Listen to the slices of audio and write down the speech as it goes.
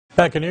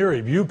Back in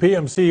Erie,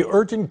 UPMC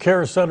Urgent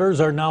Care Centers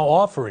are now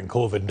offering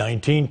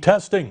COVID-19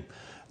 testing.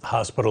 The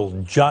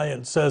hospital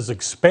giant says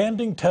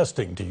expanding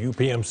testing to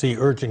UPMC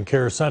Urgent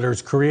Care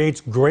Centers creates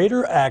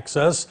greater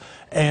access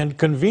and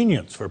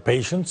convenience for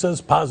patients as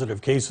positive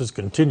cases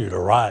continue to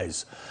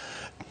rise.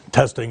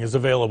 Testing is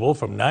available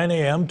from 9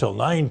 a.m. till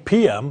 9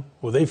 p.m.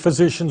 with a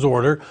physician's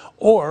order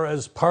or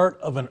as part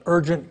of an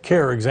urgent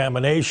care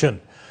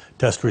examination.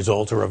 Test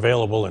results are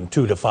available in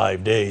 2 to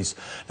 5 days.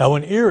 Now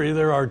in Erie,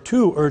 there are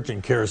 2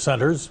 urgent care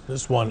centers,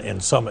 this one in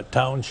Summit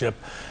Township,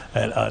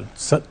 and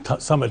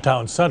Summit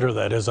Town Center,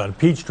 that is on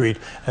Peach Street,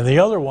 and the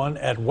other one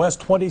at West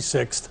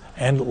 26th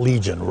and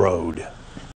Legion Road.